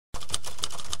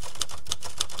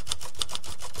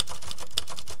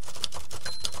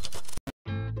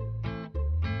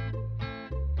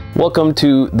Welcome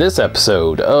to this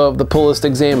episode of the Pull List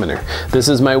Examiner. This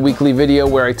is my weekly video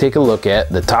where I take a look at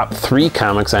the top 3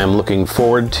 comics I am looking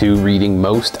forward to reading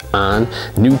most on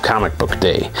New Comic Book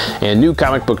Day. And New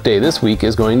Comic Book Day this week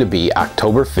is going to be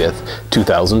October 5th,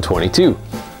 2022.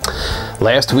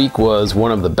 Last week was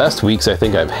one of the best weeks I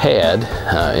think I've had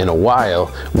in a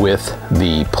while with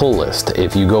the pull list.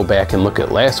 If you go back and look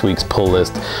at last week's pull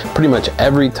list, pretty much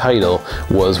every title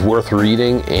was worth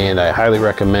reading, and I highly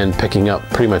recommend picking up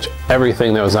pretty much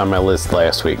everything that was on my list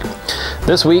last week.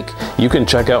 This week, you can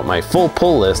check out my full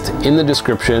pull list in the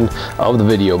description of the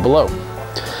video below.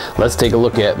 Let's take a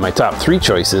look at my top 3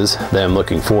 choices that I'm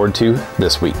looking forward to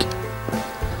this week.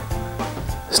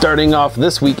 Starting off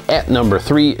this week at number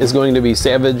 3 is going to be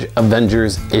Savage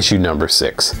Avengers issue number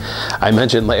 6. I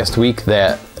mentioned last week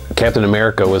that Captain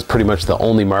America was pretty much the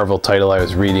only Marvel title I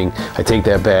was reading. I take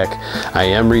that back. I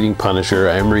am reading Punisher,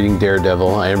 I am reading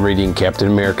Daredevil, I am reading Captain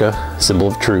America, Symbol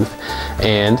of Truth,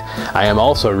 and I am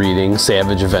also reading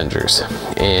Savage Avengers.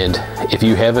 And if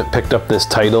you haven't picked up this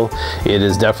title, it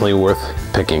is definitely worth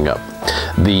picking up.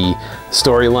 The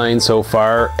storyline so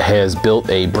far has built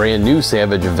a brand new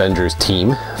Savage Avengers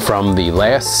team from the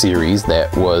last series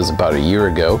that was about a year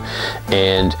ago,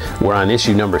 and we're on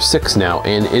issue number 6 now,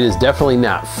 and it is definitely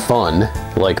not fun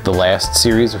like the last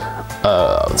series of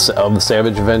the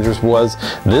Savage Avengers was.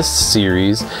 This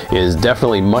series is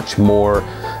definitely much more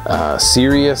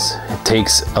serious. It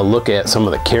takes a look at some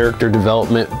of the character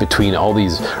development between all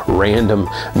these random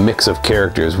mix of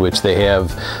characters, which they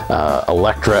have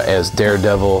Elektra as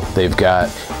Daredevil, they've got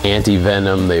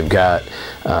Anti-Venom, they've got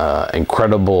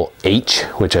Incredible H,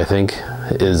 which I think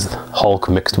is Hulk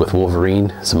mixed with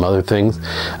Wolverine, some other things.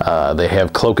 They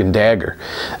have Cloak and Dagger,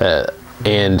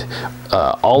 and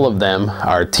all of them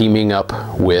are teaming up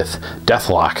with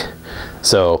Deathlock.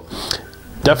 So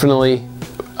definitely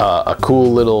a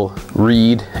cool little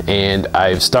read, and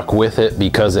I've stuck with it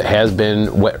because it has been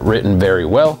written very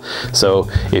well. So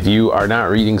if you are not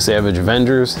reading Savage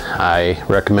Avengers, I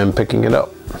recommend picking it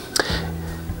up.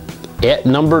 At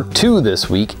number 2 this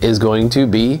week is going to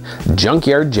be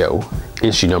Junkyard Joe,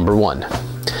 issue number 1.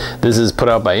 This is put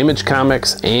out by Image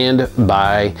Comics and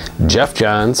by Jeff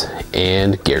Johns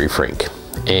and Gary Frank.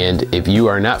 And if you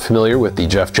are not familiar with the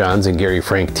Jeff Johns and Gary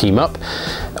Frank team up,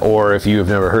 or if you have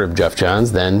never heard of Jeff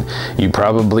Johns, then you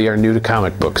probably are new to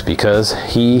comic books, because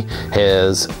he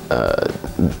has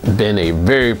been a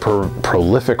very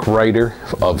prolific writer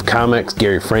of comics.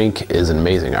 Gary Frank is an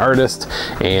amazing artist,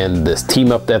 and this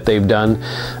team up that they've done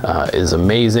is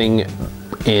amazing.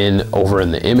 Over in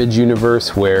the Image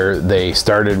universe, where they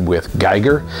started with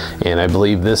Geiger, and I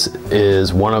believe this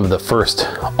is one of the first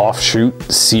offshoot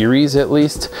series, at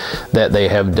least, that they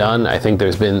have done. I think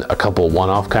there's been a couple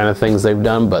one-off kind of things they've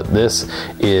done, but this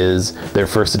is their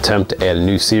first attempt at a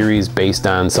new series based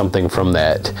on something from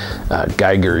that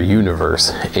Geiger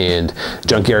universe. And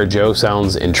Junkyard Joe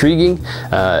sounds intriguing.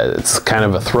 It's kind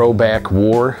of a throwback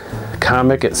war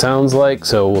comic, it sounds like,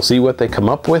 so we'll see what they come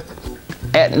up with.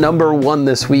 At number 1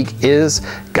 this week is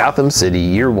Gotham City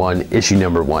Year 1, issue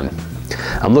number 1.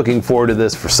 I'm looking forward to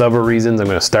this for several reasons. I'm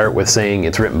going to start with saying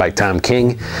it's written by Tom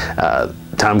King.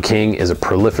 Tom King is a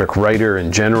prolific writer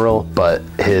in general, but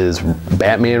his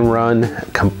Batman run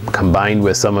combined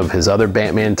with some of his other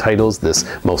Batman titles, this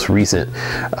most recent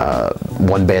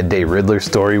One Bad Day Riddler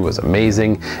story was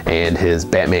amazing, and his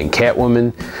Batman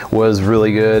Catwoman was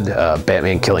really good.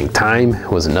 Batman Killing Time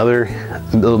was another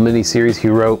little mini series he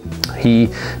wrote. He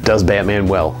does Batman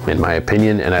well, in my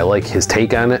opinion, and I like his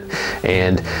take on it,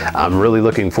 and I'm really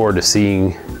looking forward to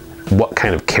seeing what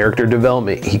kind of character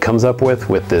development he comes up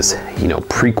with this,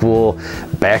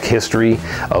 prequel back history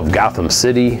of Gotham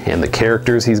City and the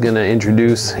characters he's going to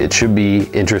introduce. It should be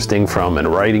interesting from a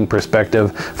writing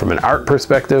perspective. From an art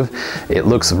perspective, it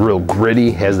looks real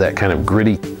gritty, has that kind of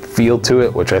gritty feel to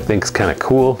it, which I think is kind of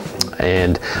cool,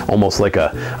 and almost like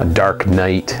a Dark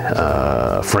Knight,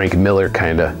 Frank Miller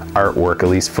kind of artwork, at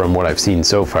least from what I've seen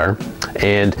so far.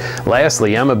 And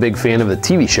lastly, I'm a big fan of the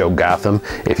TV show Gotham.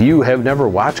 If you have never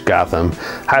watched Gotham,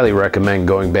 highly recommend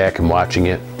going back and watching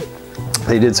it.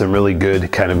 They did some really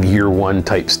good kind of year 1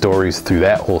 type stories through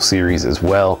that whole series as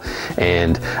well,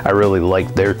 and I really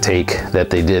liked their take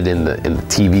that they did in the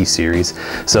TV series.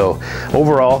 So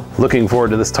overall, looking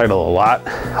forward to this title a lot.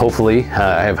 Hopefully,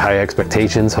 I have high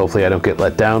expectations. Hopefully I don't get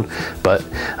let down, but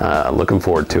looking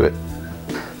forward to it.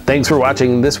 Thanks for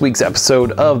watching this week's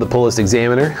episode of the Pull List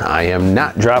Examiner. I am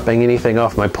not dropping anything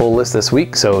off my pull list this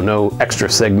week, so no extra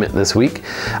segment this week.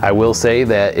 I will say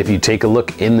that if you take a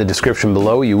look in the description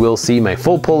below, you will see my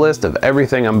full pull list of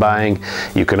everything I'm buying.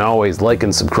 You can always like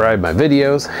and subscribe my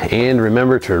videos, and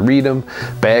remember to read them,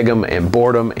 bag them, and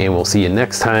board them, and we'll see you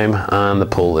next time on the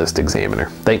Pull List Examiner.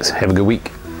 Thanks, have a good week.